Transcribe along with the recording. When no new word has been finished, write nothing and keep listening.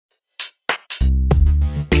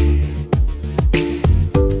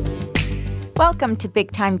Welcome to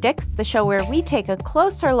Big Time Dicks, the show where we take a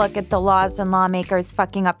closer look at the laws and lawmakers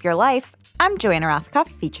fucking up your life. I'm Joanna Rothkopf,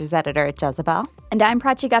 features editor at Jezebel. And I'm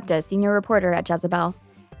Prachi Gupta, senior reporter at Jezebel.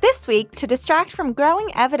 This week, to distract from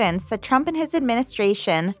growing evidence that Trump and his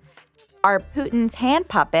administration are Putin's hand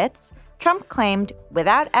puppets, Trump claimed,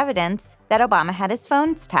 without evidence, that Obama had his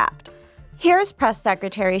phones tapped. Here's Press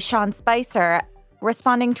Secretary Sean Spicer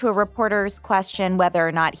responding to a reporter's question whether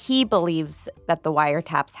or not he believes that the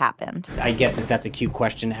wiretaps happened. I get that that's a cute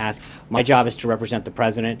question to ask. My job is to represent the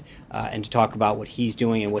president and to talk about what he's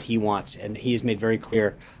doing and what he wants. And he has made very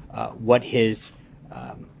clear what his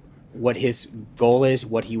goal is,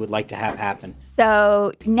 what he would like to have happen.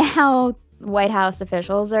 So now White House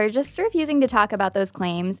officials are just refusing to talk about those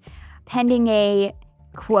claims pending a,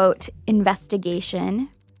 quote, investigation.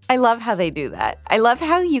 I love how they do that. I love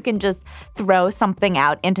how you can just throw something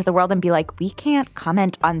out into the world and be like, we can't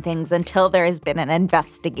comment on things until there has been an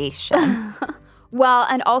investigation. Well,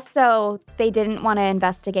 and also they didn't want to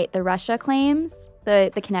investigate the Russia claims,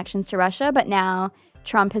 the connections to Russia, but now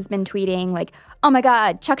Trump has been tweeting like, oh my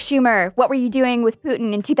God, Chuck Schumer, what were you doing with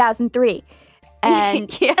Putin in 2003?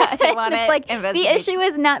 And yeah, they want it's like the issue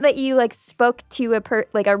is not that you like spoke to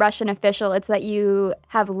a Russian official, it's that you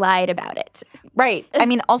have lied about it. Right. I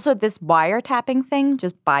mean, also this wiretapping thing,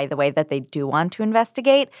 just by the way that they do want to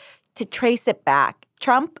investigate, to trace it back.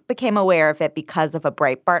 Trump became aware of it because of a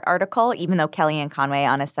Breitbart article, even though Kellyanne Conway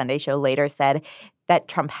on a Sunday show later said that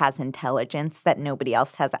Trump has intelligence that nobody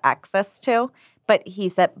else has access to. But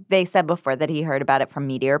they said before that he heard about it from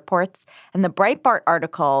media reports. And the Breitbart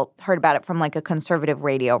article heard about it from like a conservative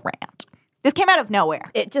radio rant. This came out of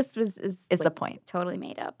nowhere. It just is like, the point. Totally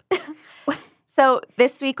made up. So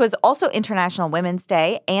this week was also International Women's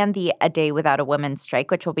Day and the A Day Without a Woman strike,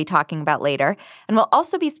 which we'll be talking about later. And we'll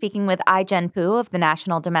also be speaking with Ai-jen Poo of the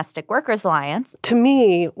National Domestic Workers Alliance. To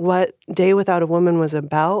me, what Day Without a Woman was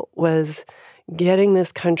about was getting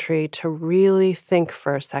this country to really think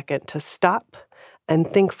for a second, to stop and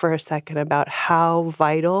think for a second about how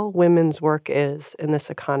vital women's work is in this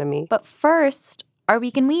economy. But first, our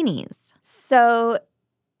Week in Weenies. So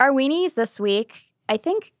our weenies this week, I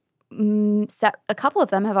think a couple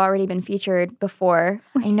of them have already been featured before.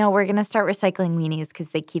 I know, we're going to start recycling weenies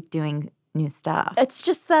because they keep doing new stuff. It's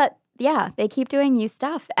just that, yeah, they keep doing new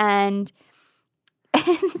stuff. And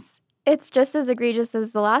it's just as egregious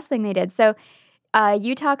as the last thing they did. So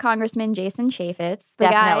Utah Congressman Jason Chaffetz.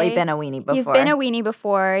 Definitely been a weenie before. He's been a weenie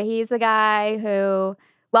before. He's the guy who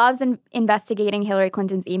loves investigating Hillary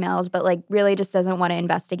Clinton's emails, but like really just doesn't want to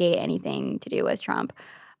investigate anything to do with Trump.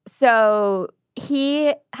 So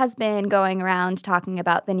he has been going around talking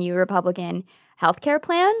about the new Republican healthcare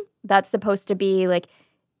plan that's supposed to be like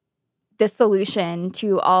the solution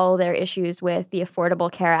to all their issues with the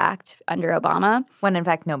Affordable Care Act under Obama. When, in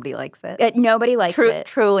fact, nobody likes it. Nobody likes it.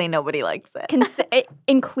 Truly nobody likes it.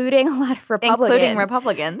 Including a lot of Republicans. Including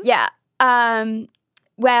Republicans. Yeah.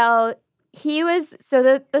 Well,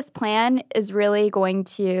 this plan is really going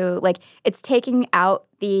to, like, it's taking out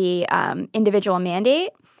the individual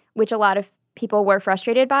mandate, which a lot of people were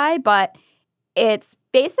frustrated by, but it's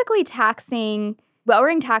basically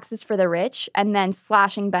lowering taxes for the rich and then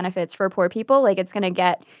slashing benefits for poor people. Like it's going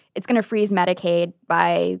to freeze Medicaid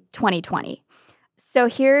by 2020. So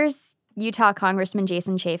here's Utah Congressman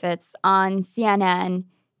Jason Chaffetz on CNN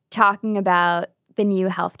talking about the new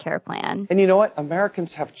healthcare plan. And you know what?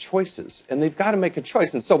 Americans have choices, and they've got to make a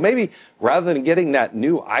choice. And so maybe rather than getting that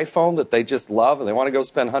new iPhone that they just love and they want to go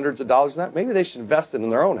spend hundreds of dollars on that, maybe they should invest it in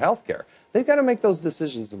their own healthcare. They've got to make those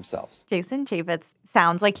decisions themselves. Jason Chaffetz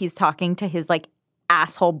sounds like he's talking to his like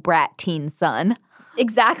asshole brat teen son.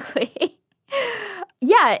 Exactly.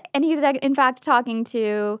 Yeah, and he's in fact talking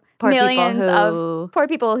to millions of poor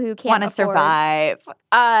people who can't want to survive.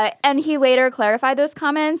 And he later clarified those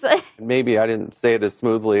comments. Maybe I didn't say it as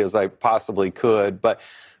smoothly as I possibly could, but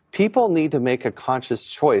people need to make a conscious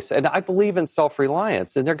choice. And I believe in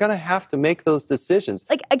self-reliance, and they're going to have to make those decisions.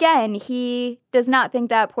 Like, again, he does not think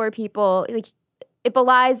that poor people, like, it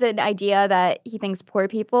belies an idea that he thinks poor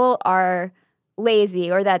people are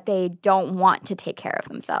lazy or that they don't want to take care of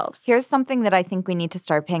themselves. Here's something that I think we need to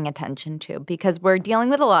start paying attention to because we're dealing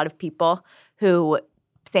with a lot of people who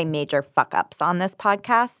say major fuck-ups on this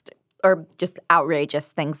podcast or just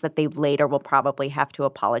outrageous things that they later will probably have to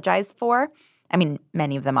apologize for. I mean,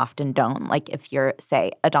 many of them often don't, like if you're,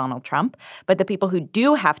 say, a Donald Trump. But the people who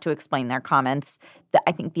do have to explain their comments,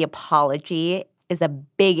 I think the apology is a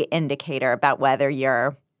big indicator about whether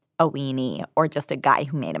you're a weenie or just a guy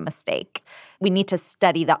who made a mistake. We need to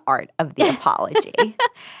study the art of the apology.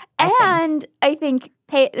 I think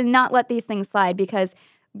not let these things slide because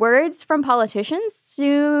words from politicians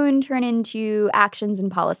soon turn into actions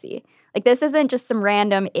and policy. Like, this isn't just some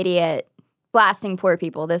random idiot blasting poor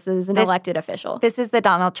people. This is an elected official. This is the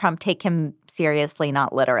Donald Trump take him seriously,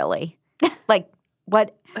 not literally. Like,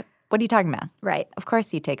 what are you talking about? Right. Of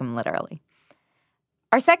course you take him literally.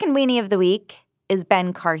 Our second weenie of the week is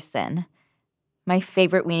Ben Carson. My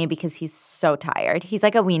favorite weenie because he's so tired. He's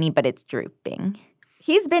like a weenie, but it's drooping.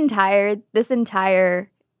 He's been tired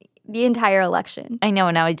the entire election. I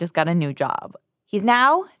know, now he just got a new job. He's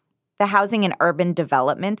now the Housing and Urban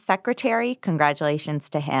Development Secretary. Congratulations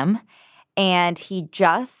to him. And he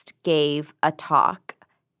just gave a talk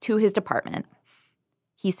to his department.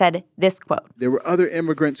 He said this quote: "There were other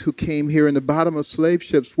immigrants who came here in the bottom of slave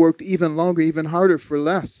ships, worked even longer, even harder for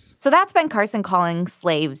less." So that's Ben Carson calling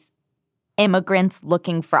slaves immigrants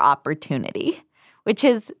looking for opportunity, which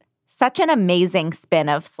is such an amazing spin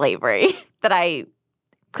of slavery that I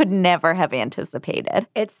could never have anticipated.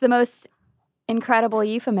 It's the most incredible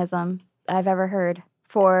euphemism I've ever heard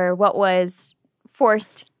for what was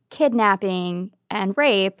forced kidnapping and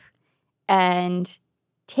rape and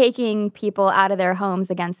taking people out of their homes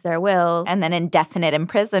against their will. And then indefinite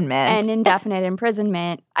imprisonment.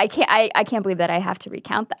 I can't believe that I have to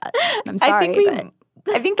recount that. I'm sorry,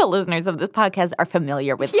 I think the listeners of this podcast are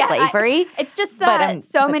familiar with slavery. It's just that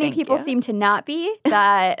so many people you. seem to not be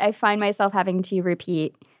that I find myself having to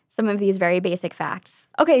repeat some of these very basic facts.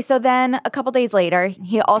 Okay, so then a couple days later,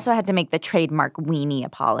 he also had to make the trademark weenie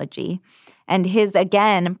apology. And his,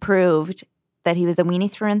 again, proved that he was a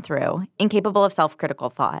weenie through and through, incapable of self-critical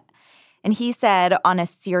thought. And he said on a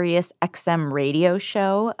Sirius XM radio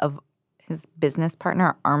show of his business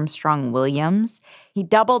partner, Armstrong Williams, he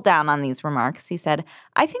doubled down on these remarks. He said,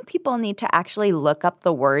 "I think people need to actually look up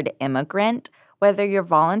the word immigrant, whether you're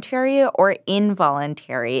voluntary or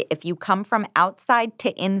involuntary. If you come from outside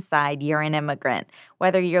to inside, you're an immigrant.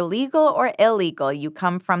 Whether you're legal or illegal, you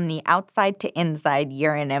come from the outside to inside,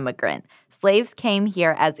 you're an immigrant. Slaves came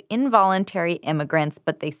here as involuntary immigrants,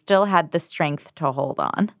 but they still had the strength to hold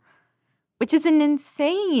on." Which is an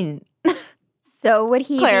insane So would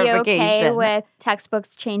he be okay clarification. with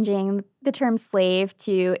textbooks changing the term slave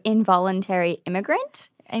to involuntary immigrant?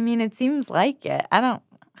 I mean, it seems like it. I don't.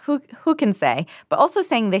 Who can say? But also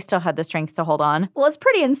saying they still had the strength to hold on. Well, it's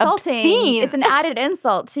pretty insulting. Obscene. It's an added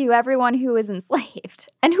insult to everyone who was enslaved.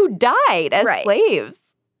 And who died as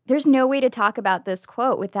slaves. There's no way to talk about this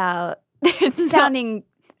quote without sounding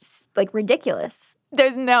like ridiculous.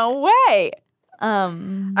 There's no way. All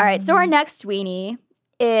right, so our next weenie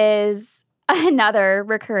is another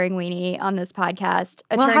recurring weenie on this podcast.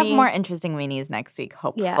 We'll have more interesting weenies next week,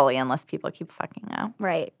 hopefully, unless people keep fucking out.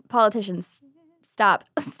 Right. Politicians, stop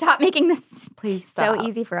making this Please so stop.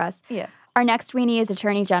 easy for us. Yeah. Our next weenie is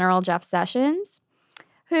Attorney General Jeff Sessions,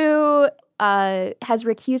 who has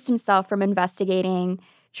recused himself from investigating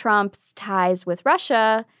Trump's ties with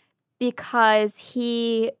Russia because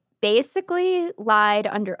he basically lied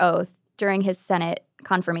under oath during his Senate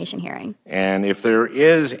confirmation hearing. And if there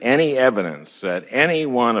is any evidence that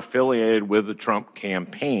anyone affiliated with the Trump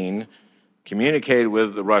campaign communicated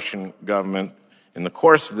with the Russian government in the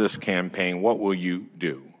course of this campaign, what will you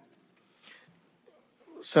do?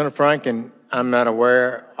 Senator Franken, I'm not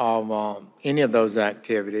aware of any of those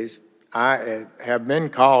activities. I have been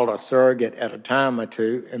called a surrogate at a time or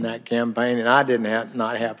two in that campaign, and I did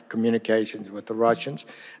not have communications with the Russians,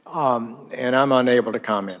 and I'm unable to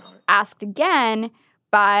comment on it. Asked again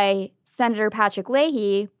by Senator Patrick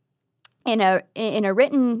Leahy in a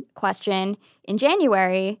written question in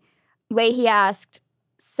January, Leahy asked,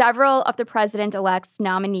 "Several of the president-elect's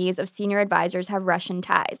nominees of senior advisors have Russian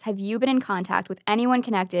ties. Have you been in contact with anyone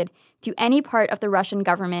connected to any part of the Russian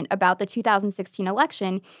government about the 2016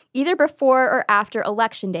 election, either before or after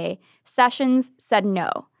Election Day?" Sessions said no.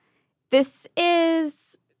 This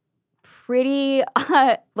is pretty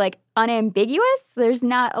unambiguous. There's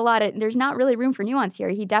not really room for nuance here.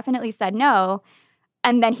 He definitely said no,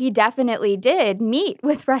 and then he definitely did meet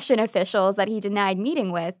with Russian officials that he denied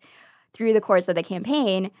meeting with through the course of the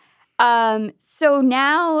campaign. So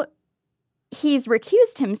now he's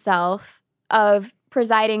recused himself of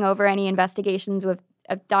presiding over any investigations of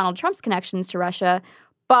Donald Trump's connections to Russia,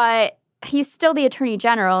 but he's still the Attorney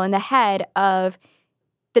General and the head of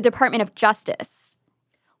the Department of Justice.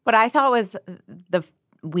 What I thought was the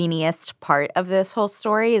weeniest part of this whole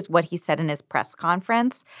story is what he said in his press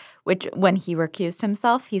conference, which when he recused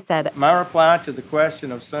himself, he said, "My reply to the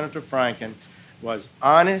question of Senator Franken was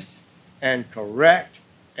honest and correct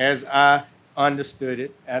as I understood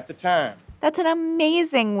it at the time." That's an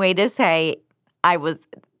amazing way to say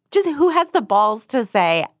who has the balls to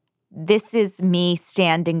say, this is me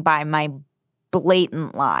standing by my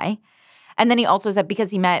blatant lie. And then he also said,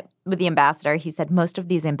 because he met with the ambassador, he said most of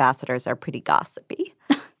these ambassadors are pretty gossipy.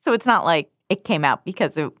 So it's not like it came out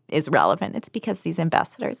because it is relevant. It's because these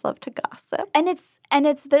ambassadors love to gossip. And it's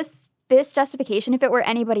this justification. If it were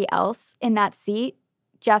anybody else in that seat,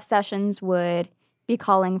 Jeff Sessions would be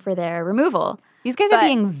calling for their removal. These guys are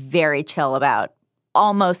being very chill about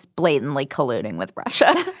almost blatantly colluding with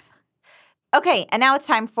Russia. Okay, and now it's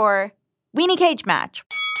time for Weenie Cage Match,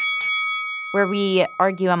 where we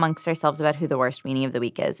argue amongst ourselves about who the worst weenie of the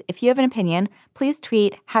week is. If you have an opinion, please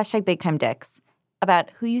tweet #BigTimeDicks about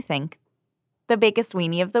who you think the biggest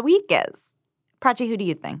weenie of the week is. Prachi, who do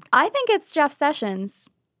you think? I think it's Jeff Sessions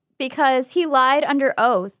because he lied under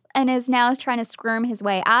oath and is now trying to squirm his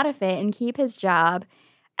way out of it and keep his job.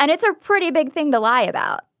 And it's a pretty big thing to lie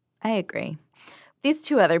about. I agree. These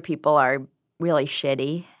two other people are really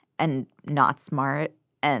shitty and not smart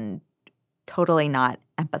and totally not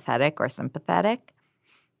empathetic or sympathetic.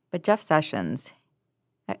 But Jeff Sessions,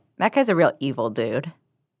 that guy's a real evil dude.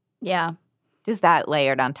 Yeah. Just that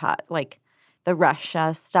layered on top, like the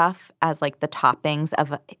Russia stuff as like the toppings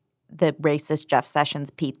of the racist Jeff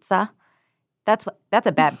Sessions pizza. That's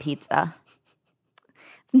a bad pizza.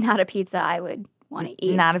 It's not a pizza I would want to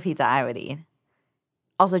eat. Not a pizza I would eat.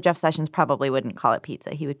 Also, Jeff Sessions probably wouldn't call it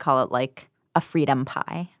pizza. He would call it like a freedom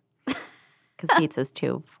pie because pizza's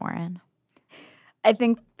too foreign. I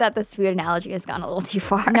think that this food analogy has gone a little too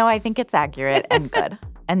far. No, I think it's accurate and good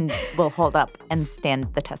and will hold up and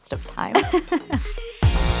stand the test of time.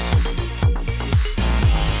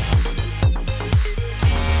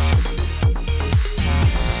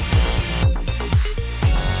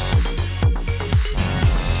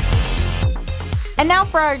 And now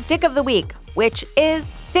for our Dick of the Week, which is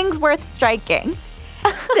things worth striking.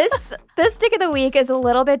 This Dick of the Week is a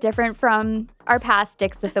little bit different from our past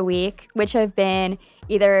Dicks of the Week, which have been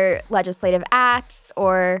either legislative acts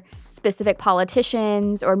or specific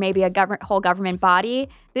politicians or maybe a whole government body.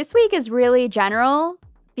 This week is really general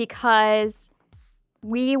because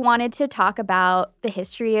we wanted to talk about the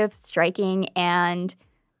history of striking and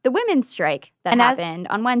the women's strike that happened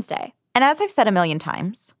on Wednesday. And as I've said a million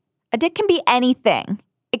times, a dick can be anything.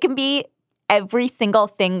 It can be every single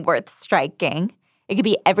thing worth striking. It could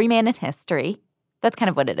be every man in history. That's kind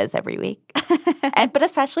of what it is every week. But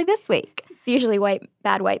especially this week. It's usually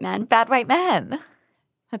bad white men. Bad white men.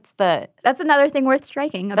 That's another thing worth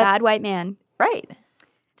striking, bad white man. Right.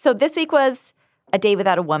 So this week was a day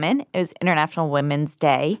without a woman. It was International Women's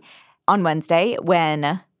Day on Wednesday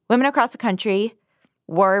when women across the country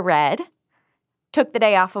wore red, took the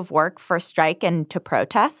day off of work for a strike and to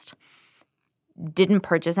protest, didn't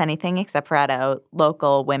purchase anything except for at a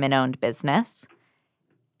local women-owned business,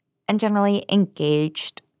 and generally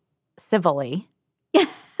engaged civilly.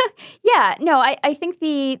 Yeah, no, I think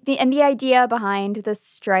the idea behind the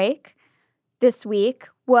strike this week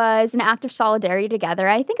was an act of solidarity together.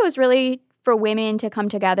 I think it was really for women to come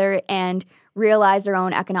together and realize their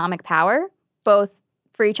own economic power, both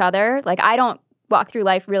for each other. Like, I don't walk through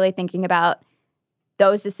life really thinking about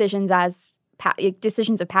those decisions as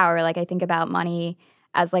decisions of power. Like, I think about money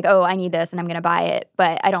as like, oh, I need this and I'm going to buy it.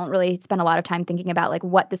 But I don't really spend a lot of time thinking about like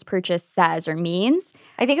what this purchase says or means.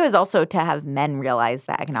 I think it was also to have men realize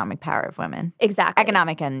the economic power of women. Exactly.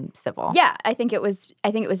 Economic and civil. Yeah, I think it was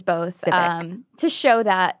both. To show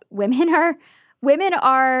that women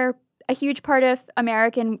are a huge part of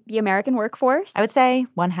the American workforce. I would say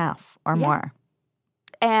 1/2 or more.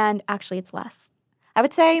 And actually it's less. I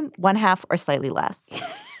would say 1/2 or slightly less.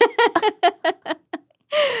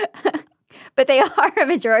 But they are a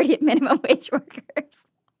majority of minimum wage workers.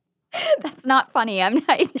 That's not funny.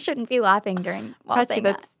 I shouldn't be laughing while saying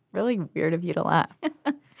that. That's really weird of you to laugh.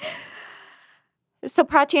 So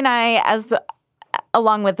Prachi and I,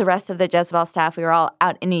 along with the rest of the Jezebel staff, we were all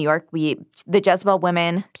out in New York. The Jezebel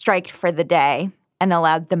women striked for the day and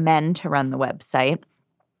allowed the men to run the website,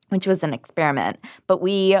 which was an experiment. But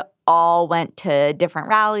we all went to different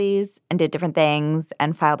rallies and did different things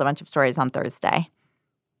and filed a bunch of stories on Thursday.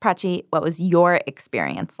 Prachi, what was your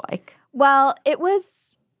experience like? Well, it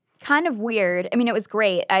was kind of weird. I mean, it was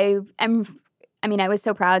great. I was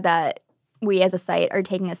so proud that we as a site are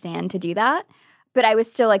taking a stand to do that. But I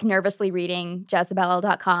was still like nervously reading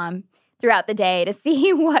Jezebel.com throughout the day to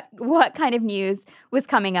see what kind of news was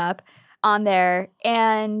coming up on there.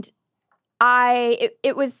 And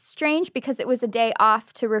it was strange because it was a day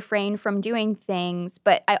off to refrain from doing things,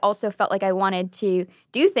 but I also felt like I wanted to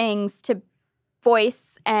do things to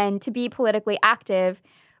voice and to be politically active.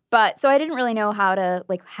 But so I didn't really know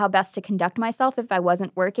how best to conduct myself if I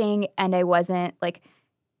wasn't working and I wasn't like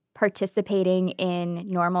participating in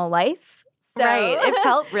normal life. So, right. It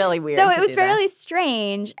felt really weird. So to it was do that. fairly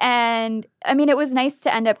strange. And I mean, it was nice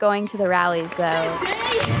to end up going to the rallies, though.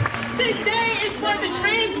 Today is for the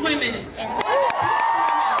trans women.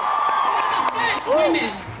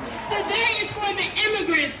 Women. Today is for the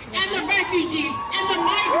immigrants and the refugees and the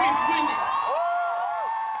migrants women.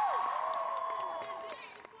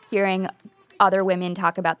 Hearing other women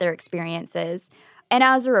talk about their experiences. And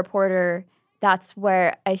as a reporter, that's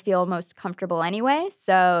where I feel most comfortable anyway.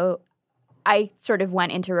 So I sort of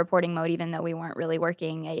went into reporting mode even though we weren't really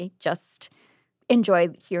working. I just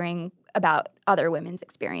enjoyed hearing about other women's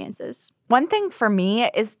experiences. One thing for me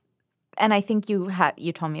is, and I think you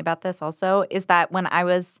told me about this also, is that when I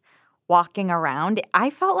was walking around, I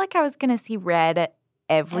felt like I was going to see red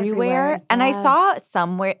everywhere. And I saw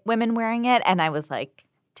some women wearing it, and I was like,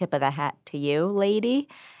 tip of the hat to you, lady.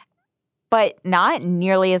 But not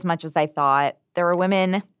nearly as much as I thought. There were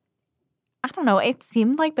women, I don't know, it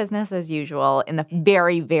seemed like business as usual in the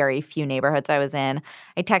very, very few neighborhoods I was in.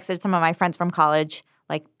 I texted some of my friends from college,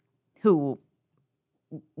 like, who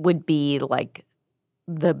would be like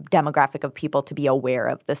the demographic of people to be aware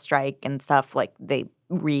of the strike and stuff. Like, they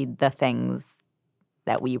read the things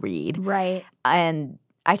that we read. Right. And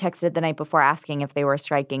I texted the night before asking if they were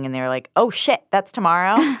striking, and they were like, oh, shit, that's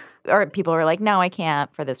tomorrow. Or people were like, no, I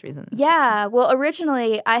can't for this reason. Yeah. Well,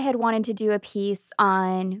 originally I had wanted to do a piece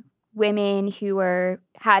on women who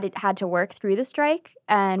had to work through the strike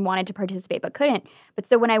and wanted to participate but couldn't. But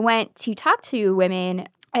so when I went to talk to women,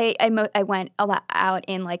 I went out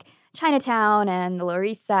in like Chinatown and the Lower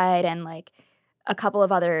East Side and like a couple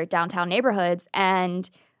of other downtown neighborhoods, and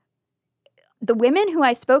the women who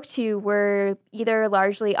I spoke to were either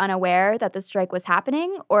largely unaware that the strike was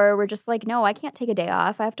happening or were just like, no, I can't take a day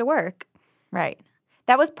off. I have to work. Right.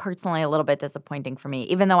 That was personally a little bit disappointing for me,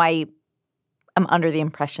 even though I am under the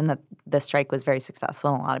impression that the strike was very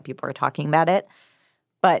successful and a lot of people were talking about it.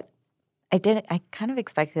 But I kind of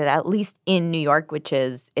expected, at least in New York, which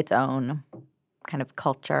is its own kind of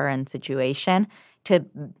culture and situation, to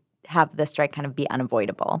have the strike kind of be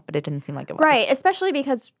unavoidable. But it didn't seem like it was. Right, especially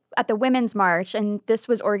because at the Women's March, and this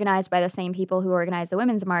was organized by the same people who organized the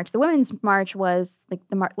Women's March. The Women's March was like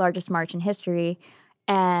the largest march in history,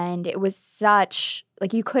 and it was such,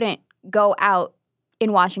 like, you couldn't go out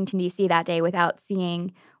in Washington, D.C. that day without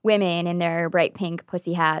seeing women in their bright pink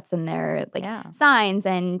pussy hats and their signs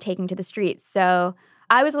and taking to the streets. So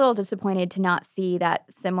I was a little disappointed to not see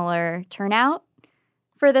that similar turnout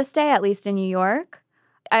for this day, at least in New York.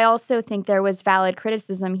 I also think there was valid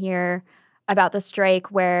criticism here about the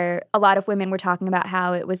strike, where a lot of women were talking about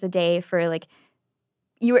how it was a day for, like,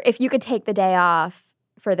 if you could take the day off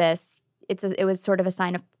for this, it was sort of a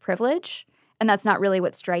sign of privilege, and that's not really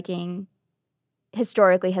what striking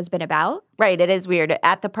historically has been about. Right. It is weird.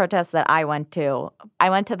 At the protest that I went to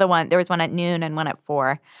the one, there was one at noon and one at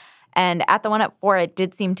 4. And at the one at 4, it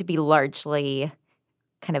did seem to be largely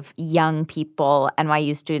kind of young people,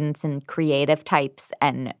 NYU students and creative types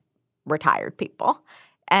and retired people,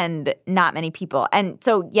 and not many people. And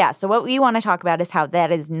so, so what we want to talk about is how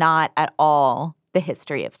that is not at all the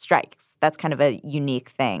history of strikes. That's kind of a unique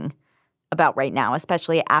thing about right now,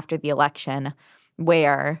 especially after the election,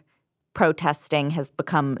 where protesting has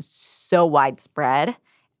become so widespread,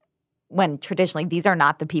 when traditionally these are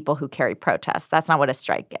not the people who carry protests. That's not what a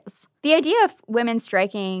strike is. The idea of women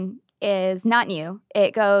striking is not new.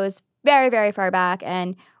 It goes very, very far back.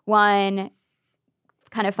 And one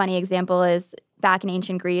kind of funny example is back in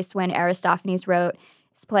ancient Greece when Aristophanes wrote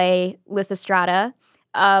his play Lysistrata.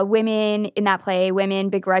 Women in that play, women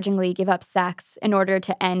begrudgingly give up sex in order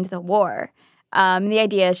to end the war. The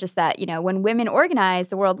idea is just that, when women organize,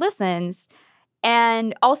 the world listens.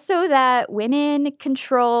 And also that women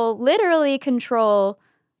literally control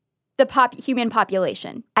the human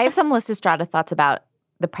population. I have some Lysistrata thoughts about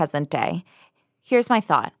the present day. Here's my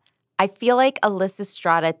thought. I feel like a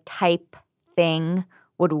Lysistrata type thing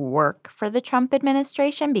would work for the Trump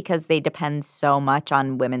administration because they depend so much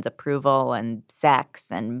on women's approval and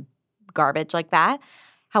sex and garbage like that.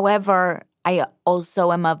 However, I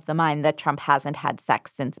also am of the mind that Trump hasn't had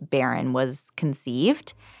sex since Barron was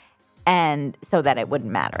conceived, and so that it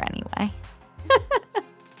wouldn't matter anyway.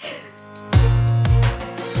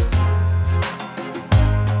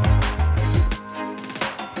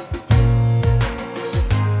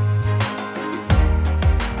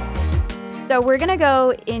 So we're going to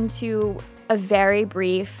go into a very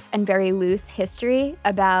brief and very loose history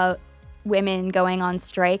about women going on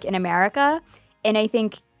strike in America. And I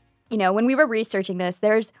think, when we were researching this,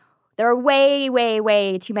 there's there are way, way,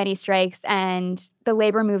 way too many strikes, and the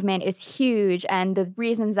labor movement is huge, and the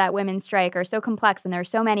reasons that women strike are so complex, and there are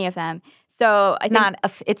so many of them. So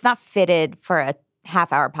it's not fitted for a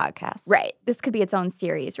half-hour podcast. Right. This could be its own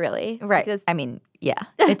series, really. Right. Because, I mean, yeah,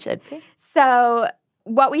 it should be. So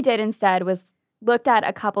what we did instead was looked at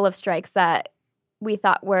a couple of strikes that we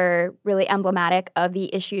thought were really emblematic of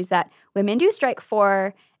the issues that women do strike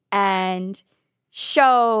for and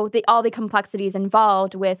show all the complexities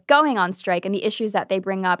involved with going on strike and the issues that they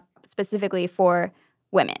bring up specifically for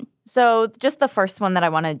women. So just the first one that I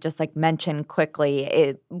want to just mention quickly,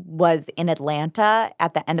 it was in Atlanta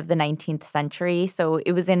at the end of the 19th century. So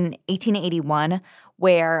it was in 1881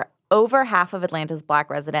 where over half of Atlanta's Black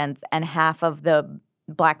residents and half of the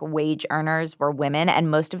Black wage earners were women,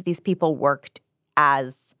 and most of these people worked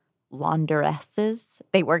as laundresses.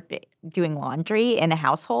 They worked doing laundry in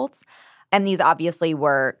households, and these obviously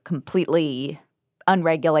were completely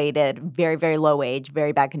unregulated, very, very low wage,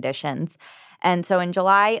 very bad conditions. And so in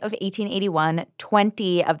July of 1881,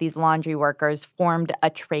 20 of these laundry workers formed a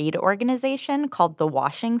trade organization called the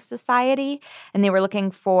Washing Society, and they were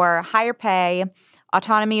looking for higher pay,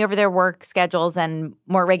 autonomy over their work schedules, and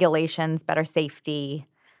more regulations, better safety.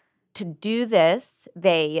 To do this,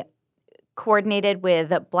 they coordinated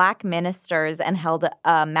with Black ministers and held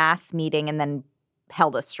a mass meeting and then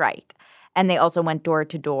held a strike. And they also went door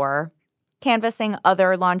to door, canvassing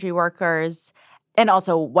other laundry workers and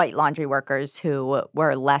also white laundry workers who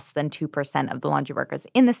were less than 2% of the laundry workers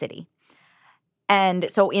in the city. And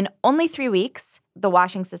so in only 3 weeks, the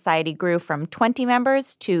Washing Society grew from 20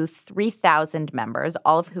 members to 3,000 members,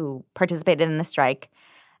 all of who participated in the strike.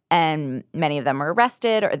 And many of them were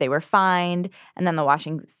arrested or they were fined. And then the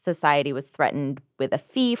Washing Society was threatened with a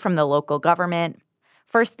fee from the local government.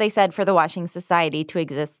 First, they said for the Washing Society to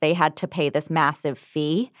exist, they had to pay this massive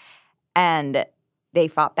fee. And they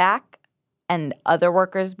fought back. And other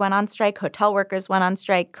workers went on strike. Hotel workers went on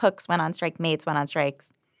strike. Cooks went on strike. Maids went on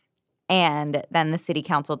strikes. And then the city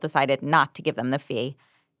council decided not to give them the fee.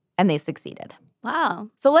 And they succeeded. Wow.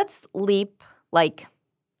 So let's leap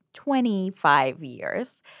 25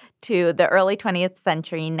 years to the early 20th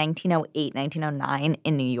century, 1908, 1909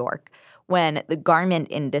 in New York, when the garment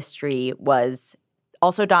industry was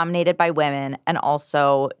also dominated by women and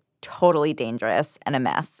also totally dangerous and a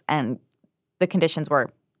mess. And the conditions were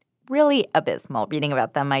really abysmal. Reading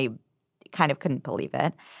about them, I kind of couldn't believe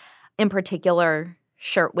it. In particular,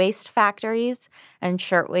 shirtwaist factories. And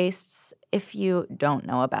shirtwaists, if you don't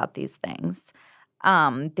know about these things,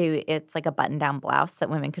 it's like a button-down blouse that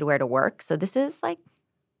women could wear to work. So this is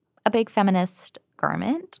a big feminist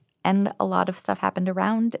garment, and a lot of stuff happened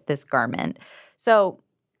around this garment. So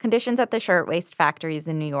conditions at the shirtwaist factories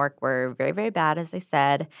in New York were very, very bad, as I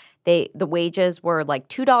said. The wages were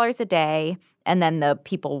 $2 a day, and then the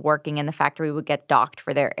people working in the factory would get docked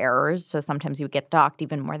for their errors. So sometimes you would get docked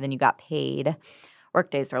even more than you got paid.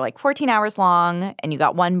 Workdays were 14 hours long, and you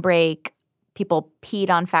got one break. People peed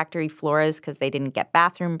on factory floors because they didn't get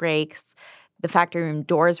bathroom breaks. The factory room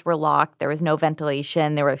doors were locked. There was no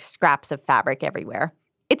ventilation. There were scraps of fabric everywhere.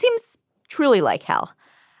 It seems truly like hell.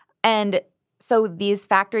 And so these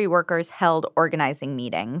factory workers held organizing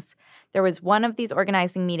meetings. There was one of these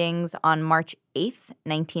organizing meetings on March 8th,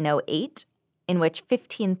 1908, in which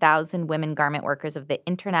 15,000 women garment workers of the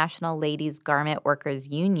International Ladies Garment Workers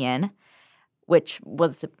Union, which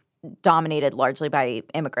was dominated largely by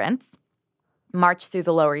immigrants, marched through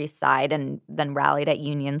the Lower East Side and then rallied at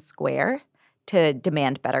Union Square to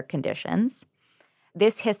demand better conditions.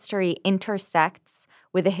 This history intersects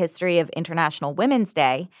with the history of International Women's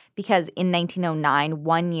Day because in 1909,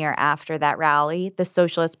 1 year after that rally, the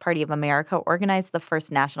Socialist Party of America organized the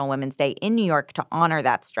first National Women's Day in New York to honor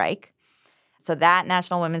that strike. So that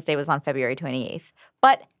National Women's Day was on February 28th.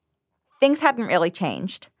 But things hadn't really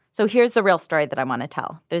changed. So here's the real story that I want to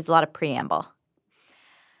tell. There's a lot of preamble.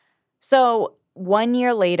 So 1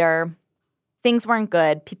 year later, things weren't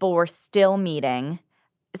good. People were still meeting.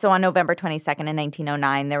 So on November 22nd in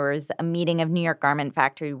 1909, there was a meeting of New York garment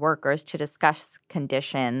factory workers to discuss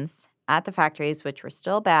conditions at the factories, which were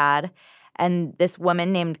still bad. And this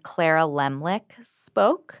woman named Clara Lemlich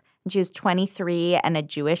spoke. And she was 23 and a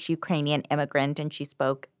Jewish Ukrainian immigrant, and she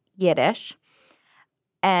spoke Yiddish.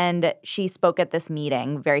 And she spoke at this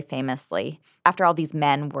meeting very famously. After all these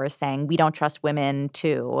men were saying, we don't trust women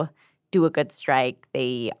to do a good strike,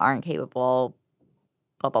 they aren't capable,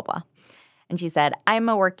 blah, blah, blah. And she said, I'm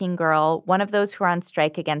a working girl, one of those who are on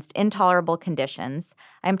strike against intolerable conditions.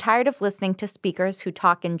 I'm tired of listening to speakers who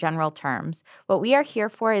talk in general terms. What we are here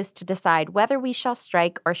for is to decide whether we shall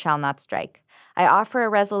strike or shall not strike. I offer a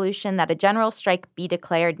resolution that a general strike be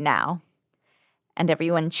declared now. and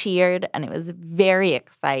everyone cheered, and it was very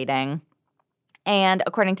exciting. And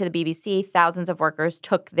according to the BBC, thousands of workers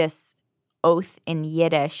took this oath in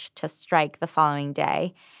Yiddish to strike the following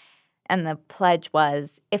day. And the pledge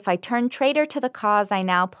was, "If I turn traitor to the cause I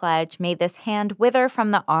now pledge, may this hand wither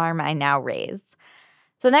from the arm I now raise."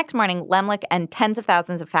 So the next morning, Lemlich and tens of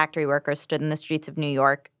thousands of factory workers stood in the streets of New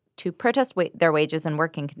York to protest their wages and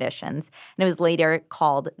working conditions. And it was later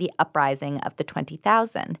called the Uprising of the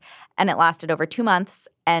 20,000. And it lasted over 2 months,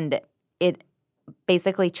 and it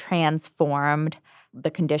basically transformed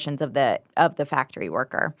the conditions of the factory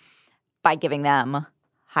worker by giving them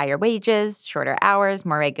higher wages, shorter hours,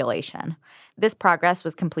 more regulation. This progress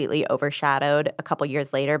was completely overshadowed a couple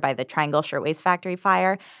years later by the Triangle Shirtwaist Factory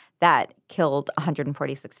fire that killed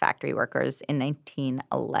 146 factory workers in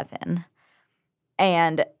 1911.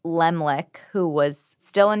 And Lemlich, who was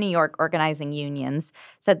still in New York organizing unions,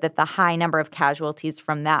 said that the high number of casualties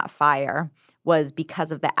from that fire was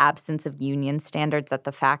because of the absence of union standards at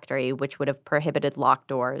the factory, which would have prohibited locked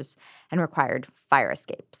doors and required fire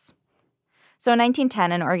escapes. So in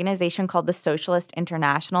 1910, an organization called the Socialist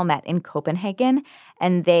International met in Copenhagen,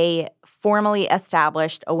 and they formally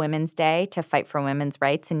established a Women's Day to fight for women's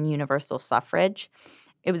rights and universal suffrage.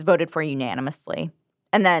 It was voted for unanimously.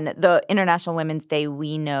 And then the International Women's Day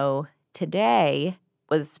we know today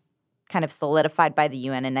was kind of solidified by the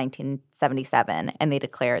UN in 1977, and they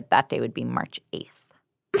declared that day would be March 8th.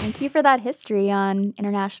 Thank you for that history on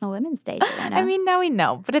International Women's Day, Joanna. I mean, now we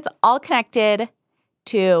know, but it's all connected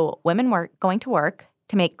to women going to work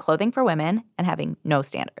to make clothing for women and having no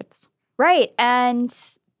standards. Right. And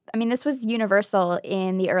I mean, this was universal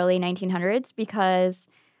in the early 1900s because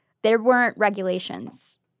there weren't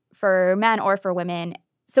regulations for men or for women.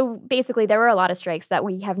 So basically, there were a lot of strikes that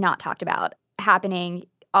we have not talked about happening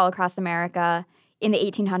all across America in the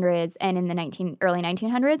 1800s and in the early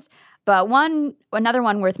 1900s. But another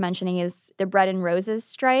one worth mentioning is the Bread and Roses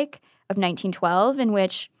strike of 1912, in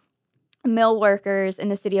which mill workers in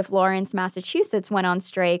the city of Lawrence, Massachusetts, went on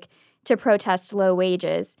strike to protest low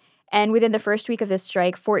wages. And within the first week of this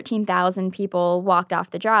strike, 14,000 people walked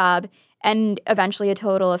off the job, and eventually a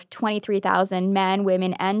total of 23,000 men,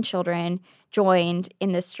 women, and children joined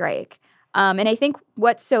in this strike. And I think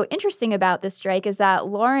what's so interesting about this strike is that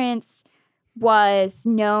Lawrence was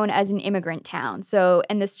known as an immigrant town.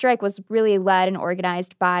 And the strike was really led and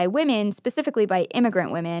organized by women, specifically by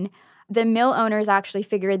immigrant women. The mill owners actually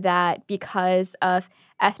figured that because of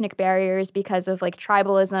ethnic barriers, because of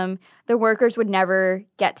tribalism, the workers would never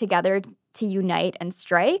get together to unite and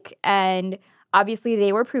strike. And obviously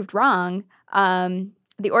they were proved wrong.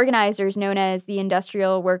 The organizers, known as the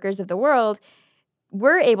Industrial Workers of the World,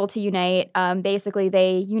 were able to unite. Basically,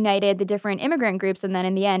 they united the different immigrant groups, and then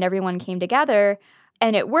in the end, everyone came together.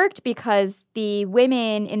 And it worked because the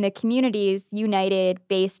women in the communities united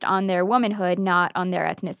based on their womanhood, not on their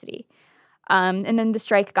ethnicity. And then the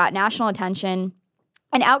strike got national attention.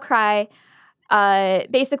 An outcry,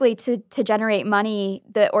 basically to generate money,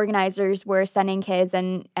 the organizers were sending kids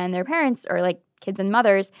and their parents, or kids and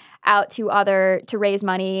mothers, out to raise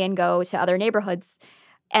money and go to other neighborhoods.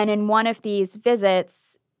 And in one of these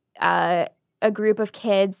visits, a group of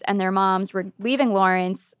kids and their moms were leaving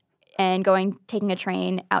Lawrence and taking a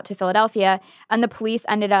train out to Philadelphia. And the police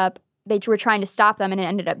they were trying to stop them and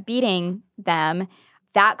ended up beating them.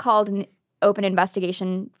 That called an open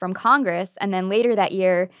investigation from Congress. And then later that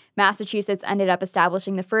year, Massachusetts ended up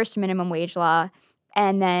establishing the first minimum wage law.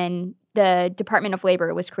 And then the Department of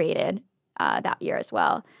Labor was created that year as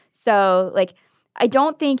well. So, I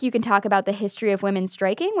don't think you can talk about the history of women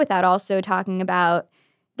striking without also talking about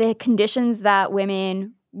the conditions that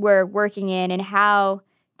women were working in and how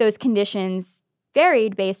those conditions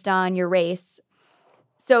varied based on your race.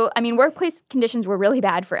 So, I mean, workplace conditions were really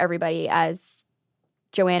bad for everybody, as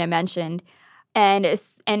Joanna mentioned. And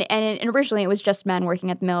originally it was just men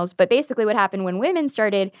working at the mills. But basically what happened when women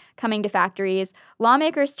started coming to factories,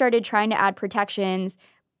 lawmakers started trying to add protections,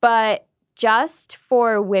 but just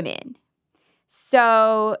for women.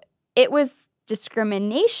 So it was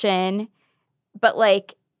discrimination, but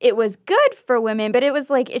it was good for women, but it was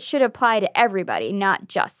it should apply to everybody, not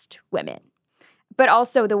just women. But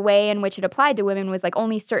also the way in which it applied to women was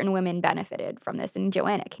only certain women benefited from this. And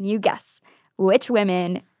Joanna, can you guess which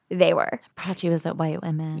women they were? Prodigy was at white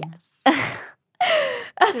women. Yes.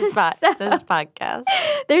 This podcast.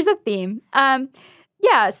 There's a theme.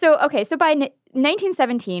 So by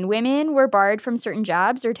 1917, women were barred from certain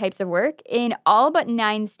jobs or types of work in all but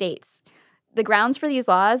 9 states. The grounds for these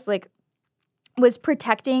laws, was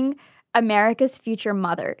protecting America's future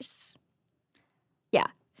mothers. Yeah.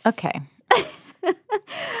 Okay.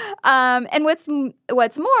 And what's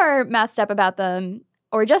more messed up about them,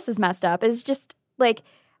 or just as messed up, is just like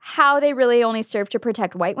how they really only serve to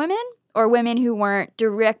protect white women or women who weren't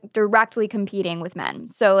directly competing with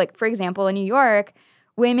men. So, like, for example, in New York,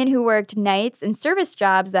 women who worked nights and service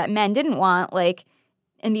jobs that men didn't want, like,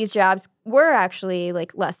 and these jobs were actually,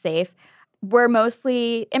 like, less safe, were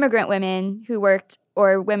mostly immigrant women who worked,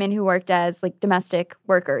 or women who worked as, like, domestic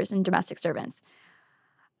workers and domestic servants.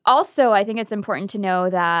 Also, I think it's important to know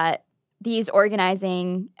that these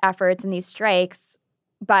organizing efforts and these strikes,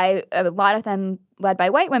 by a lot of them led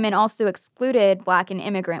by white women, also excluded Black and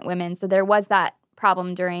immigrant women. So there was that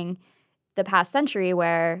problem during the past century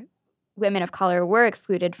where women of color were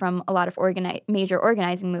excluded from a lot of major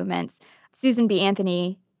organizing movements. Susan B.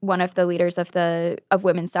 Anthony, one of the leaders of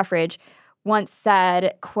women's suffrage, once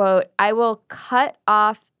said, quote, "I will cut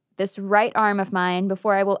off this right arm of mine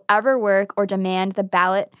before I will ever work or demand the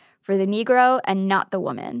ballot for the Negro and not the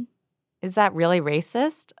woman." Is that really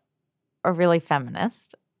racist or really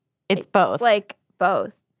feminist? It's both. It's like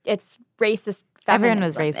both. It's racist feminism. Everyone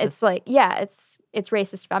was racist. It's like, yeah, it's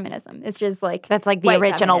racist feminism. It's just like that's like the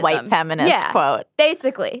original white feminist quote.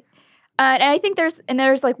 Basically. And I think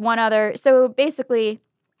there's like one other. So basically,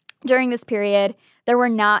 during this period, there were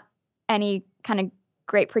not any kind of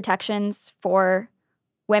great protections for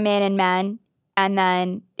women and men. And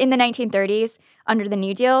then in the 1930s, under the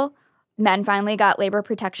New Deal, men finally got labor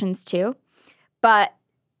protections too. But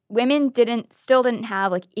women still didn't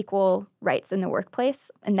have like equal rights in the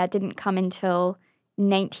workplace. And that didn't come until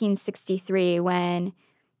 1963 when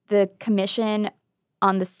the Commission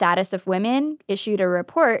on the Status of Women issued a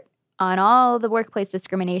report on all the workplace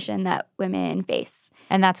discrimination that women face.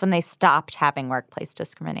 And that's when they stopped having workplace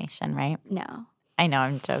discrimination, right? No. I know,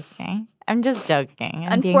 I'm joking. I'm just joking.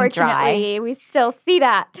 Unfortunately, we still see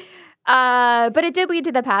that. But it did lead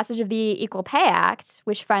to the passage of the Equal Pay Act,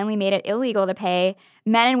 which finally made it illegal to pay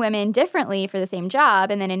men and women differently for the same job.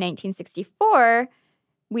 And then in 1964,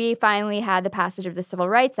 we finally had the passage of the Civil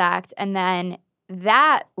Rights Act. And then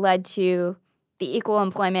that led to the Equal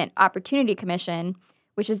Employment Opportunity Commission,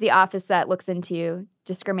 which is the office that looks into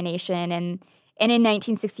discrimination. And in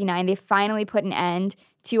 1969, they finally put an end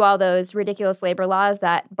to all those ridiculous labor laws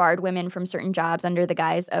that barred women from certain jobs under the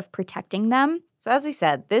guise of protecting them. So as we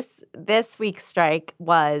said, this week's strike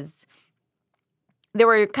there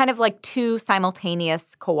were kind of like two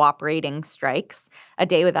simultaneous cooperating strikes, A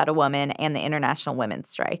Day Without a Woman and the International Women's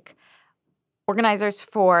Strike. Organizers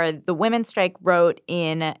for the women's strike wrote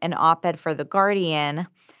in an op-ed for The Guardian,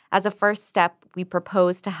 "As a first step, we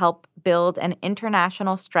propose to help build an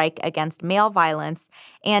international strike against male violence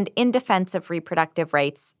and in defense of reproductive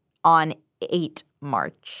rights on 8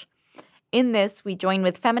 March. In this, we join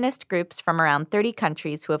with feminist groups from around 30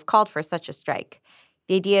 countries who have called for such a strike.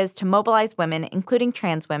 The idea is to mobilize women, including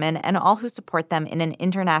trans women, and all who support them in an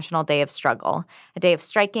international day of struggle, a day of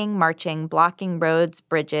striking, marching, blocking roads,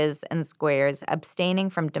 bridges, and squares, abstaining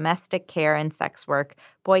from domestic care and sex work,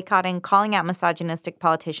 boycotting, calling out misogynistic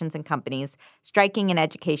politicians and companies, striking in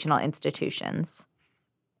educational institutions."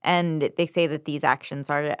 And they say that these actions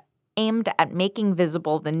are aimed at making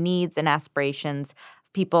visible the needs and aspirations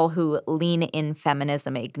people who lean in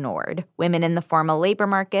feminism ignored: women in the formal labor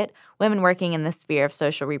market, women working in the sphere of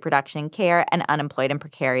social reproduction and care, and unemployed and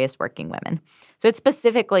precarious working women. So it's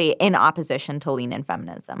specifically in opposition to lean in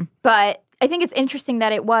feminism. But I think it's interesting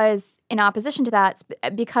that it was in opposition to that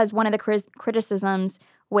because one of the criticisms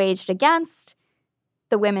waged against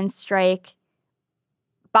the women's strike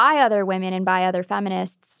by other women and by other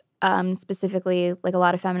feminists, specifically like a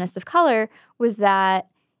lot of feminists of color, was that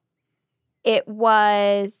it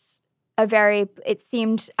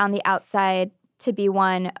seemed on the outside to be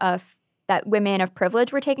one of that women of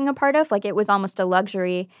privilege were taking a part of. Like it was almost a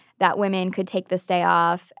luxury that women could take this day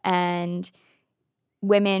off, and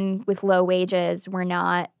women with low wages were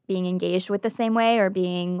not being engaged with the same way, or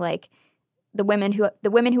being like the women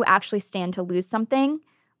who actually stand to lose something.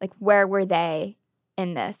 Like, where were they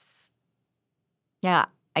in this? Yeah,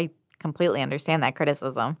 I completely understand that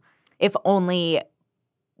criticism. If only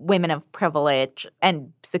women of privilege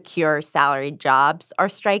and secure salaried jobs are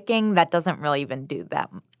striking, that doesn't really even do that.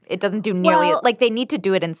 It doesn't do nearly like they need to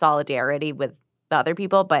do it in solidarity with the other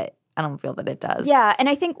people, but I don't feel that it does. Yeah, and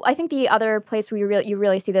I think the other place where you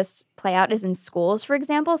really see this play out is in schools, for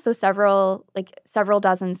example. So several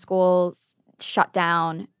dozen schools shut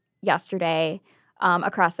down yesterday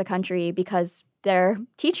across the country because their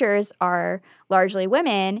teachers are largely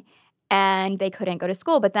women and they couldn't go to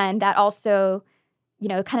school. But then that also,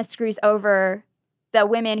 kind of screws over the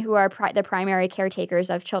women who are the primary caretakers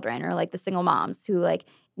of children, or like the single moms who, like,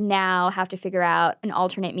 now have to figure out an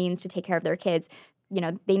alternate means to take care of their kids.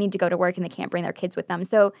 They need to go to work and they can't bring their kids with them.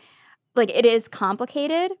 So, it is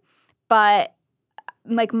complicated, but,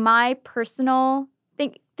 my personal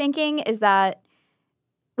thinking is that,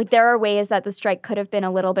 there are ways that the strike could have been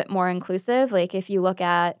a little bit more inclusive. If you look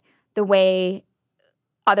at the way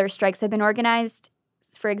other strikes have been organized,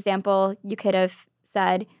 for example, you could have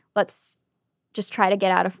said, let's just try to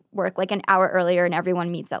get out of work an hour earlier and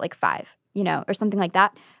everyone meets at 5, or something like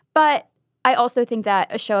that. But I also think that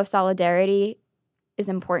a show of solidarity is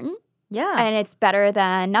important. Yeah. And it's better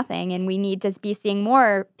than nothing. And we need to be seeing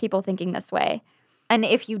more people thinking this way. And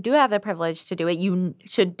if you do have the privilege to do it, you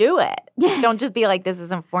should do it. Don't just be like, this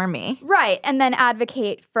isn't for me. Right. And then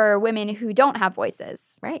advocate for women who don't have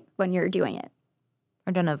voices. Right. When you're doing it.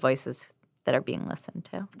 Or don't have voices that are being listened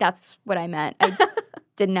to. That's what I meant. I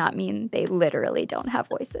did not mean they literally don't have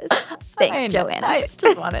voices. Thanks, Joanna. I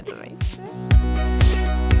just wanted to make sure.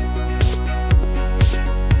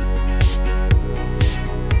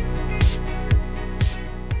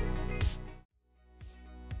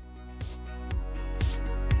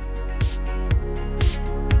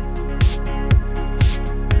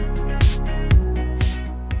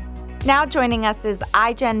 Now joining us is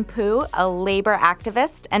Ai-jen Poo, a labor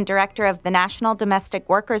activist and director of the National Domestic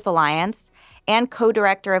Workers Alliance and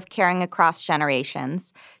co-director of Caring Across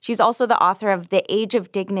Generations. She's also the author of The Age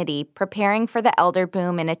of Dignity, Preparing for the Elder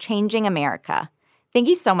Boom in a Changing America. Thank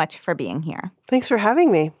you so much for being here. Thanks for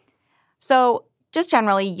having me. So, just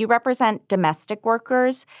generally, you represent domestic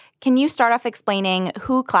workers. Can you start off explaining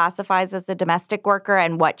who classifies as a domestic worker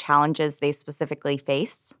and what challenges they specifically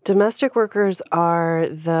face? Domestic workers are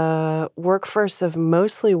the workforce of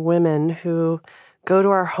mostly women who go to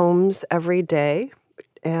our homes every day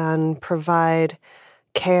and provide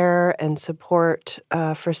care and support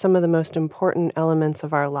for some of the most important elements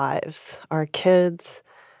of our lives. Our kids,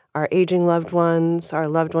 our aging loved ones, our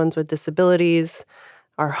loved ones with disabilities,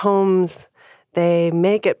 our homes. They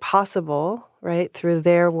make it possible, right, through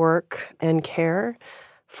their work and care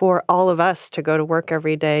for all of us to go to work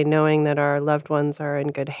every day knowing that our loved ones are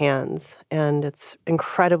in good hands. And it's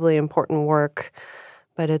incredibly important work,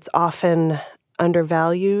 but it's often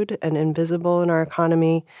undervalued and invisible in our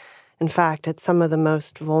economy. In fact, it's some of the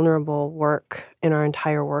most vulnerable work in our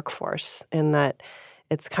entire workforce in that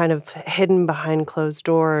it's kind of hidden behind closed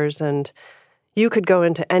doors, and you could go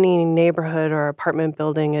into any neighborhood or apartment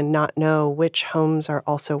building and not know which homes are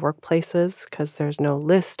also workplaces because there's no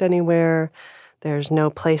list anywhere. There's no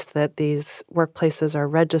place that these workplaces are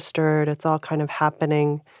registered. It's all kind of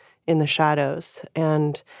happening in the shadows,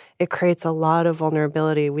 and it creates a lot of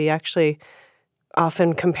vulnerability. We actually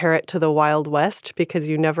often compare it to the Wild West because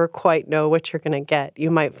you never quite know what you're going to get.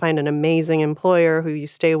 You might find an amazing employer who you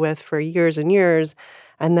stay with for years and years,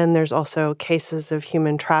 and then there's also cases of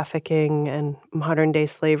human trafficking and modern-day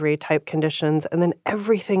slavery type conditions, and then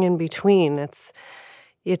everything in between.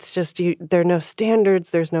 It's just there are no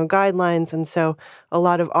standards, there's no guidelines, and so a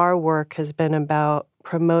lot of our work has been about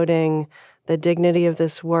promoting the dignity of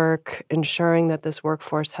this work, ensuring that this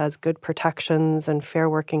workforce has good protections and fair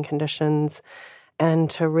working conditions,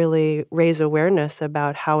 and to really raise awareness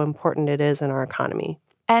about how important it is in our economy.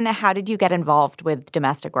 And how did you get involved with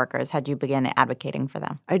domestic workers? How did you begin advocating for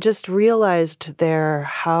them? I just realized there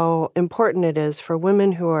how important it is for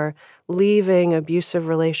women who are leaving abusive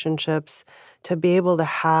relationships to be able to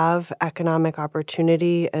have economic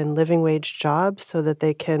opportunity and living wage jobs so that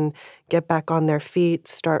they can get back on their feet,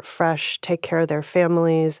 start fresh, take care of their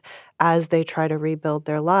families as they try to rebuild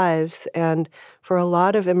their lives. And for a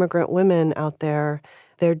lot of immigrant women out there,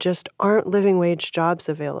 there just aren't living wage jobs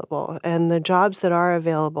available. And the jobs that are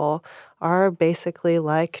available are basically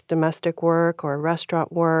like domestic work or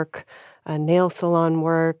restaurant work, nail salon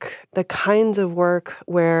work, the kinds of work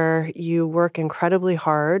where you work incredibly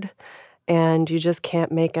hard and you just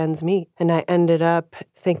can't make ends meet. And I ended up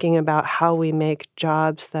thinking about how we make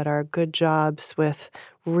jobs that are good jobs with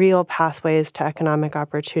real pathways to economic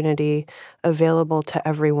opportunity available to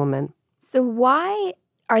every woman. So why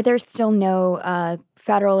are there still no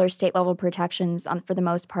federal or state level protections for the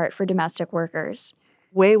most part for domestic workers?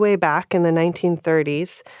 Way, way back in the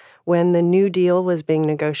 1930s, when the New Deal was being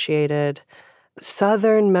negotiated,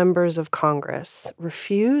 Southern members of Congress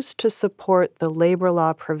refused to support the labor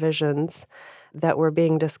law provisions that were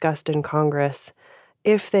being discussed in Congress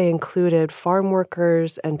if they included farm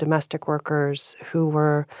workers and domestic workers who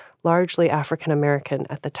were largely African American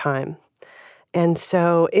at the time. And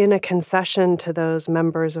so in a concession to those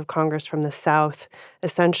members of Congress from the South,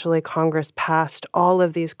 essentially Congress passed all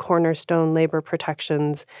of these cornerstone labor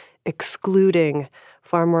protections, excluding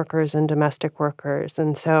farm workers and domestic workers.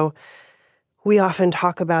 And so we often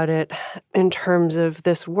talk about it in terms of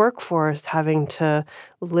this workforce having to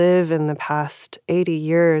live in the past 80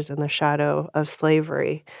 years in the shadow of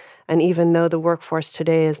slavery. And even though the workforce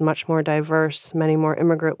today is much more diverse, many more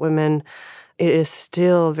immigrant women, it is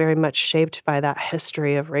still very much shaped by that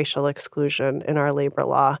history of racial exclusion in our labor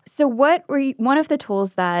law. So what were one of the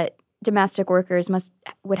tools that domestic workers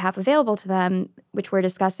would have available to them, which we're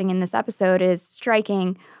discussing in this episode, is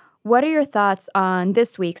striking. What are your thoughts on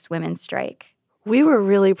this week's women's strike? We were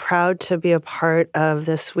really proud to be a part of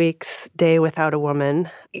this week's Day Without a Woman.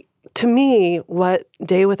 To me, what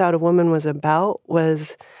Day Without a Woman was about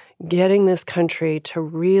was getting this country to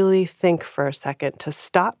really think for a second, to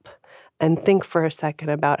stop and think for a second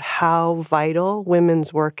about how vital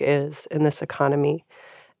women's work is in this economy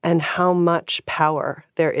and how much power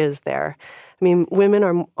there is there. I mean, women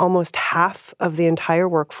are almost half of the entire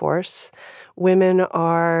workforce. Women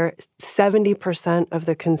are 70% of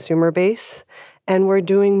the consumer base, and we're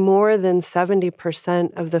doing more than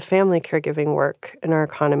 70% of the family caregiving work in our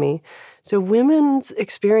economy. So women's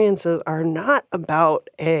experiences are not about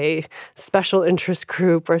a special interest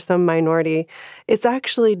group or some minority. It's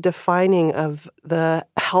actually defining of the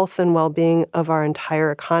health and well-being of our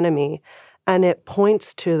entire economy. And it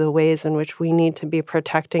points to the ways in which we need to be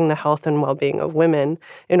protecting the health and well-being of women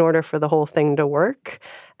in order for the whole thing to work.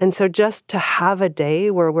 And so just to have a day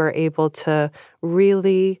where we're able to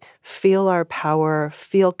really feel our power,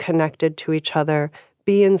 feel connected to each other,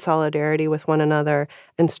 be in solidarity with one another,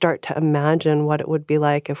 and start to imagine what it would be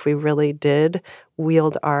like if we really did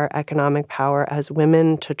wield our economic power as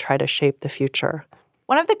women to try to shape the future.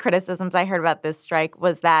 One of the criticisms I heard about this strike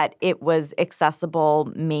was that it was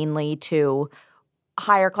accessible mainly to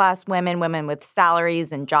higher class women, women with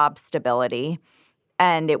salaries and job stability,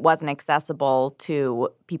 and it wasn't accessible to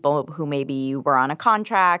people who maybe were on a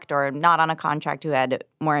contract or not on a contract, who had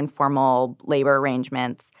more informal labor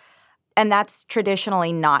arrangements. And that's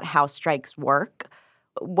traditionally not how strikes work.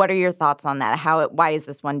 What are your thoughts on that? Why is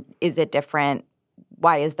this one? Is it different?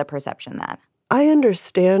 Why is the perception that? I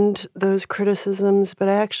understand those criticisms, but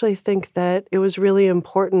I actually think that it was really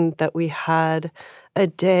important that we had a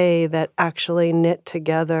day that actually knit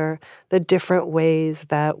together the different ways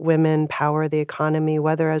that women power the economy,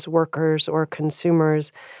 whether as workers or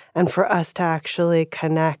consumers, and for us to actually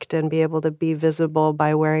connect and be able to be visible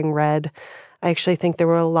by wearing red. I actually think there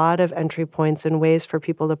were a lot of entry points and ways for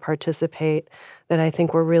people to participate that I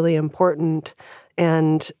think were really important.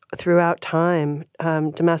 And throughout time,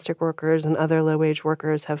 domestic workers and other low-wage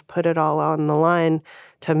workers have put it all on the line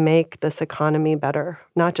to make this economy better,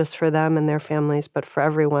 not just for them and their families, but for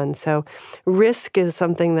everyone. So risk is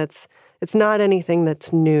something it's not anything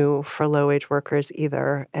that's new for low-wage workers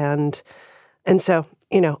either. And so,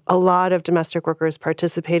 a lot of domestic workers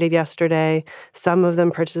participated yesterday. Some of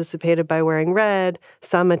them participated by wearing red.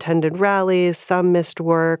 Some attended rallies. Some missed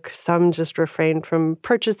work. Some just refrained from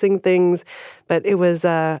purchasing things. But it was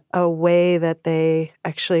a way that they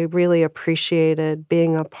actually really appreciated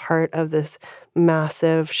being a part of this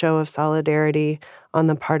massive show of solidarity on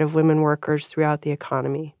the part of women workers throughout the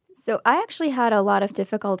economy. So I actually had a lot of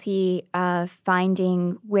difficulty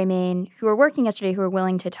finding women who were working yesterday who were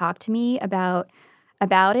willing to talk to me about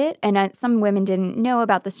it. And some women didn't know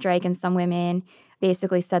about the strike, and some women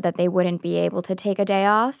basically said that they wouldn't be able to take a day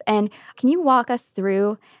off. And can you walk us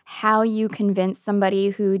through how you convince somebody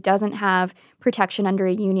who doesn't have protection under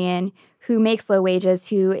a union, who makes low wages,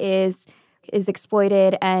 who is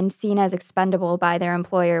exploited and seen as expendable by their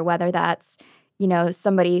employer, whether that's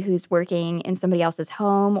somebody who's working in somebody else's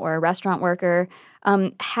home or a restaurant worker?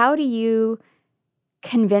 How do you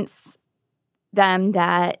convince them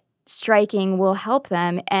that striking will help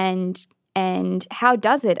them, and how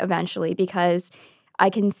does it eventually? Because I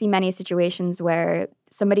can see many situations where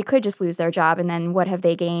somebody could just lose their job, and then what have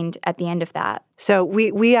they gained at the end of that? So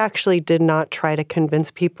we actually did not try to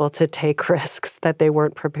convince people to take risks that they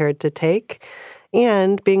weren't prepared to take.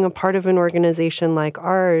 And being a part of an organization like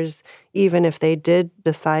ours, even if they did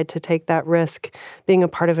decide to take that risk, being a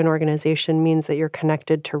part of an organization means that you're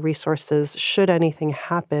connected to resources should anything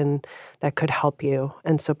happen that could help you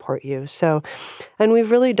and support you. So, and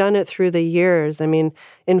we've really done it through the years. I mean,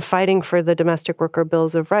 in fighting for the domestic worker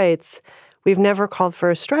bills of rights, we've never called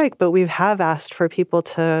for a strike, but we have asked for people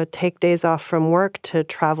to take days off from work, to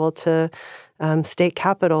travel to state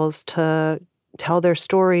capitals, to tell their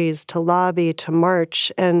stories, to lobby, to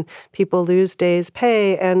march, and people lose days'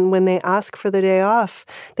 pay. And when they ask for the day off,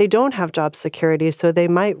 they don't have job security, so they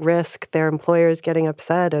might risk their employers getting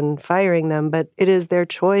upset and firing them, but it is their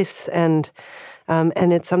choice, and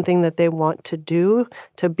it's something that they want to do,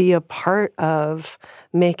 to be a part of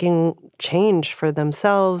making change for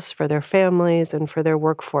themselves, for their families, and for their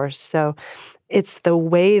workforce. So it's the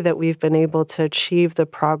way that we've been able to achieve the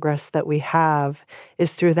progress that we have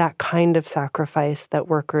is through that kind of sacrifice that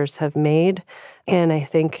workers have made. And I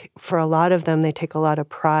think for a lot of them, they take a lot of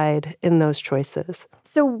pride in those choices.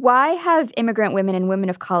 So why have immigrant women and women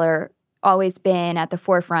of color always been at the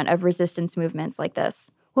forefront of resistance movements like this?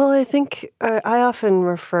 Well, I think I often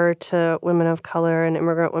refer to women of color and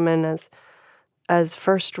immigrant women as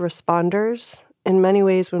first responders. In many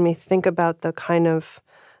ways, when we think about the kind of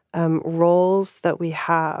roles that we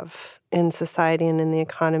have in society and in the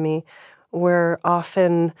economy, we're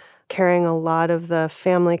often carrying a lot of the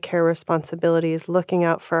family care responsibilities, looking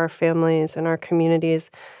out for our families and our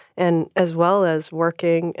communities, and as well as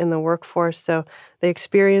working in the workforce. So the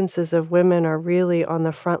experiences of women are really on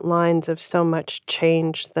the front lines of so much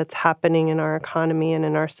change that's happening in our economy and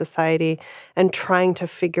in our society, and trying to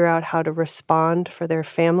figure out how to respond for their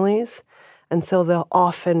families. And so they'll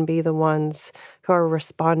often be the ones who are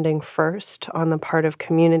responding first on the part of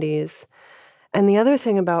communities. And the other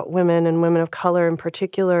thing about women and women of color in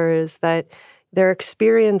particular is that their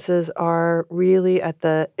experiences are really at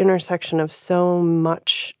the intersection of so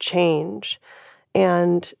much change.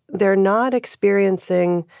 And they're not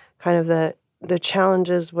experiencing kind of the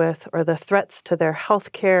challenges with or the threats to their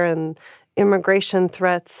health care and immigration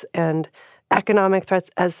threats and economic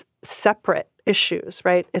threats as separate issues,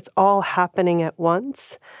 right? It's all happening at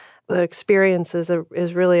once. The experience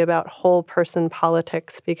is really about whole person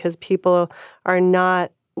politics, because people are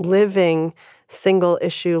not living single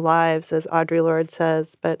issue lives, as Audre Lorde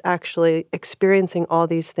says, but actually experiencing all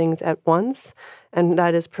these things at once. And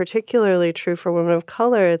that is particularly true for women of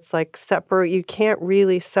color. It's like you can't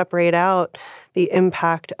really separate out the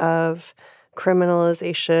impact of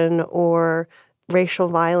criminalization or racial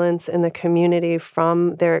violence in the community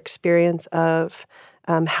from their experience of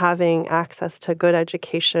having access to good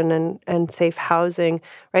education and safe housing,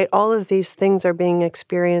 right? All of these things are being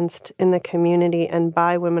experienced in the community and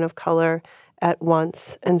by women of color at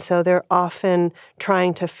once. And so they're often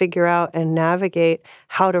trying to figure out and navigate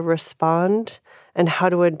how to respond and how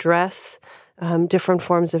to address different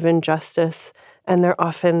forms of injustice. And they're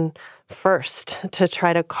often first to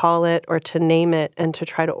try to call it or to name it and to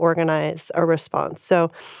try to organize a response.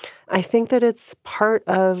 So I think that it's part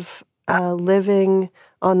of living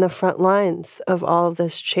on the front lines of all of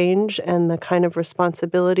this change and the kind of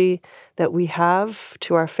responsibility that we have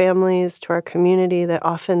to our families, to our community, that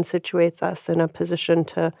often situates us in a position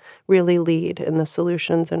to really lead in the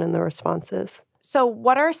solutions and in the responses. So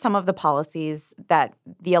what are some of the policies that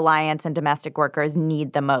the Alliance and domestic workers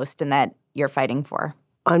need the most and that you're fighting for?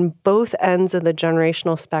 On both ends of the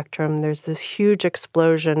generational spectrum, there's this huge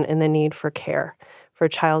explosion in the need for care, for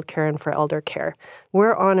childcare and for elder care.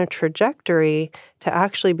 We're on a trajectory to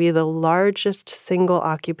actually be the largest single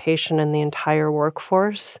occupation in the entire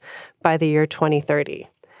workforce by the year 2030.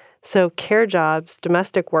 So care jobs,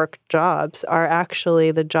 domestic work jobs, are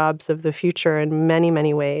actually the jobs of the future in many,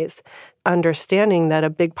 many ways. Understanding that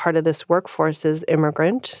a big part of this workforce is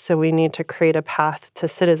immigrant, so we need to create a path to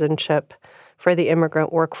citizenship for the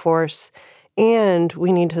immigrant workforce, and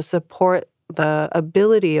we need to support the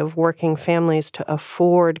ability of working families to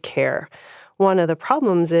afford care. One of the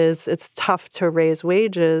problems is it's tough to raise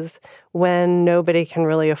wages when nobody can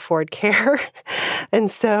really afford care.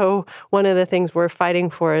 And so one of the things we're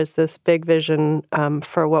fighting for is this big vision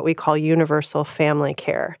for what we call universal family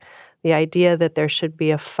care. The idea that there should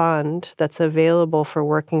be a fund that's available for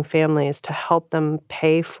working families to help them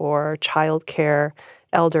pay for childcare,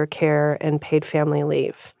 elder care, and paid family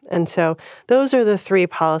leave. And so those are the three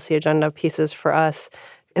policy agenda pieces for us: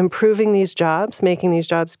 improving these jobs, making these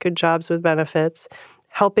jobs good jobs with benefits,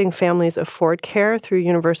 helping families afford care through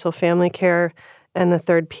universal family care, and the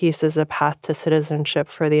third piece is a path to citizenship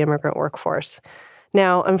for the immigrant workforce.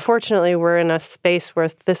 Now, unfortunately, we're in a space where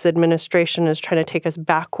this administration is trying to take us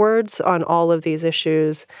backwards on all of these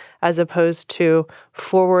issues as opposed to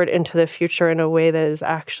forward into the future in a way that is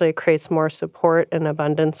actually creates more support and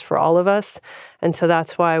abundance for all of us. And so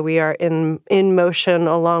that's why we are in motion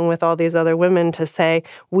along with all these other women to say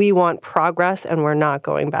we want progress and we're not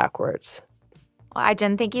going backwards. Well,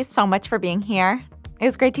 Ai-jen, thank you so much for being here. It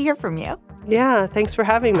was great to hear from you. Yeah, thanks for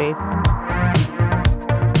having me.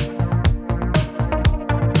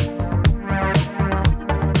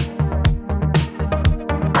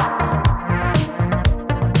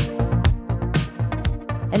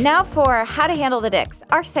 And now for How to Handle the Dicks,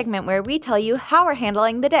 our segment where we tell you how we're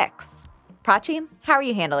handling the dicks. Prachi, how are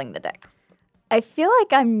you handling the dicks? I feel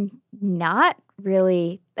like I'm not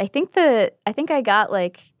really. I think I got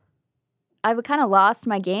I've kind of lost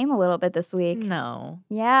my game a little bit this week. No.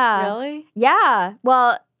 Yeah. Really? Yeah.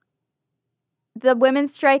 Well, the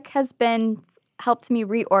women's strike has helped me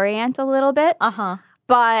reorient a little bit. Uh-huh.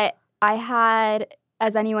 But I had,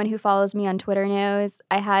 as anyone who follows me on Twitter knows,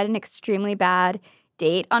 I had an extremely bad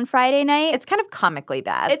date on Friday night. It's kind of comically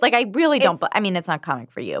bad. I really don't, I mean, it's not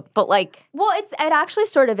comic for you, but Well, it actually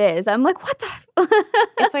sort of is. I'm like, what the?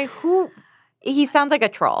 It's like, who? He sounds like a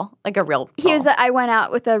troll, like a real troll. I went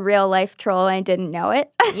out with a real life troll and I didn't know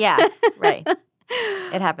it. Yeah, right.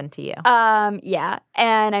 It happened to you. Yeah.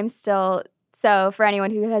 And I'm still, so for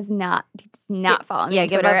anyone who does not follow me on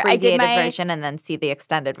give Twitter, an abbreviated version and then see the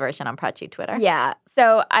extended version on Prachi Twitter. Yeah.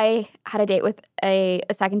 So I had a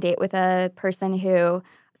second date with a person who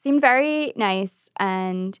seemed very nice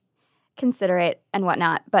and considerate and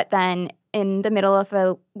whatnot. But then in the middle of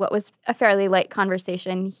what was a fairly light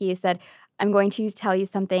conversation, he said, I'm going to tell you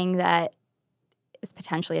something that is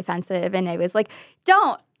potentially offensive. And I was like,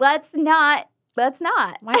 let's not.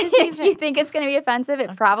 Why does he If you think it's going to be offensive,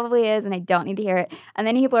 it probably is, and I don't need to hear it. And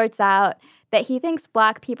then he blurts out that he thinks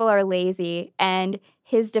Black people are lazy, and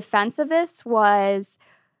his defense of this was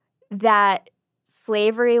that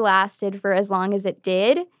slavery lasted for as long as it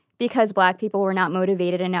did because Black people were not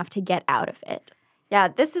motivated enough to get out of it. Yeah,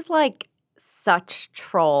 this is such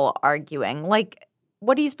troll arguing.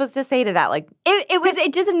 What are you supposed to say to that?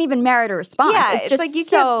 It doesn't even merit a response. Yeah, it's just you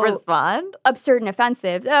so can't respond. Absurd and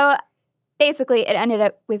offensive. So basically, it ended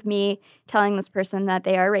up with me telling this person that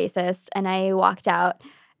they are racist, and I walked out,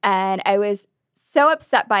 and I was so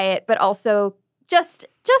upset by it, but also just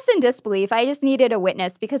in disbelief. I just needed a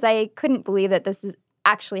witness because I couldn't believe that this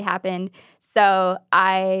actually happened. So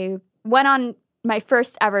I went on my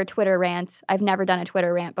first ever Twitter rant. I've never done a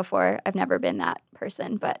Twitter rant before. I've never been that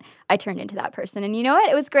person, but I turned into that person. And you know what?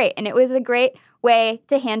 It was great. And it was a great way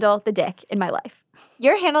to handle the dick in my life.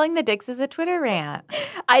 You're handling the dicks as a Twitter rant.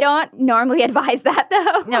 I don't normally advise that,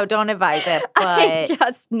 though. No, don't advise it. But I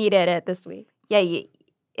just needed it this week. Yeah,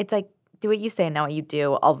 it's do what you say, not what you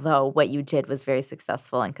do, although what you did was very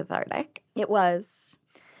successful and cathartic. It was.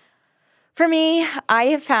 For me, I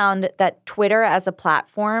have found that Twitter as a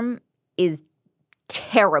platform is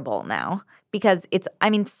terrible now because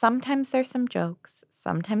sometimes there's some jokes.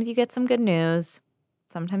 Sometimes you get some good news.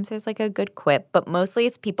 Sometimes there's a good quip, but mostly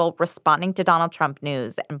it's people responding to Donald Trump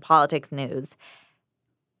news and politics news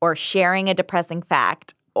or sharing a depressing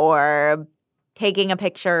fact or taking a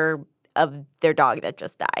picture of their dog that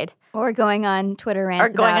just died. Or going on Twitter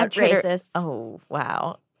rants about racists. Oh,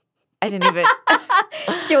 wow. I didn't even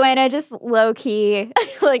 – Joanna just low-key –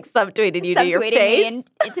 subtweeted you to your face.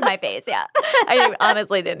 To my face, yeah. I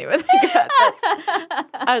honestly didn't even think about this.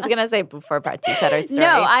 I was going to say before Prachi said her story.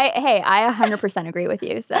 No, I 100% agree with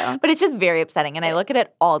you. So, but it's just very upsetting, and I look at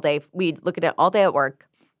it all day. We look at it all day at work.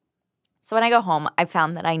 So when I go home, I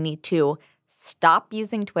found that I need to stop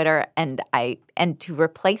using Twitter and to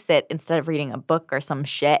replace it, instead of reading a book or some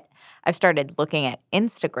shit, I've started looking at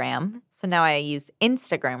Instagram. So now I use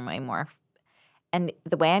Instagram way more. And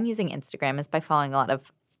the way I'm using Instagram is by following a lot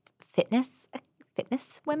of fitness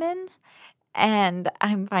women. And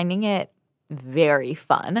I'm finding it very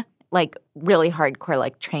fun, really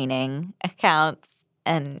hardcore, training accounts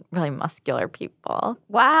and really muscular people.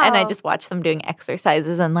 Wow. And I just watch them doing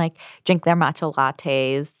exercises and drink their matcha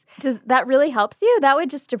lattes. Does that really helps you? That would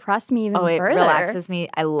just depress me even further. Oh, it relaxes me.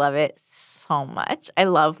 I love it so much. I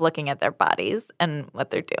love looking at their bodies and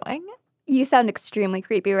what they're doing. You sound extremely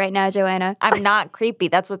creepy right now, Joanna. I'm not creepy.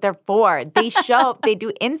 That's what they're for. They they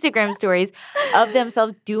do Instagram stories of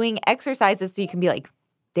themselves doing exercises so you can be like,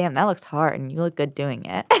 damn, that looks hard and you look good doing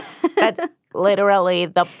it. That's literally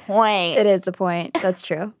the point. It is the point. That's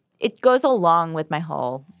true. It goes along with my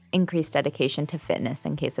whole increased dedication to fitness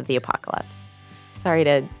in case of the apocalypse. Sorry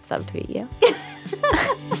to subtweet you.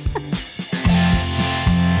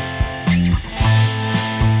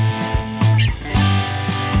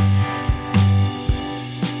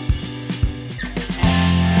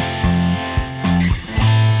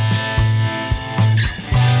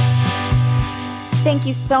 Thank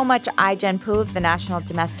you so much, I-Jen Poo of the National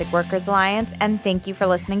Domestic Workers Alliance, and thank you for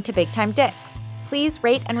listening to Big Time Dicks. Please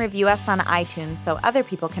rate and review us on iTunes so other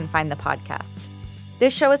people can find the podcast.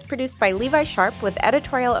 This show is produced by Levi Sharp with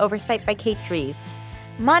editorial oversight by Kate Dries.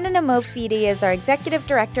 Manana Mofidi is our executive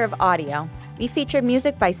director of audio. We featured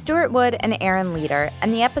music by Stuart Wood and Aaron Leader,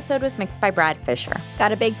 and the episode was mixed by Brad Fisher.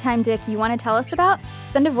 Got a big time dick you want to tell us about?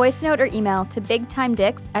 Send a voice note or email to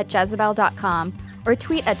bigtimedicks@jezebel.com or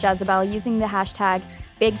tweet at Jezebel using the hashtag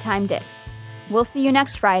BigTimeDicks. We'll see you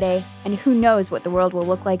next Friday, and who knows what the world will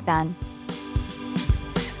look like then.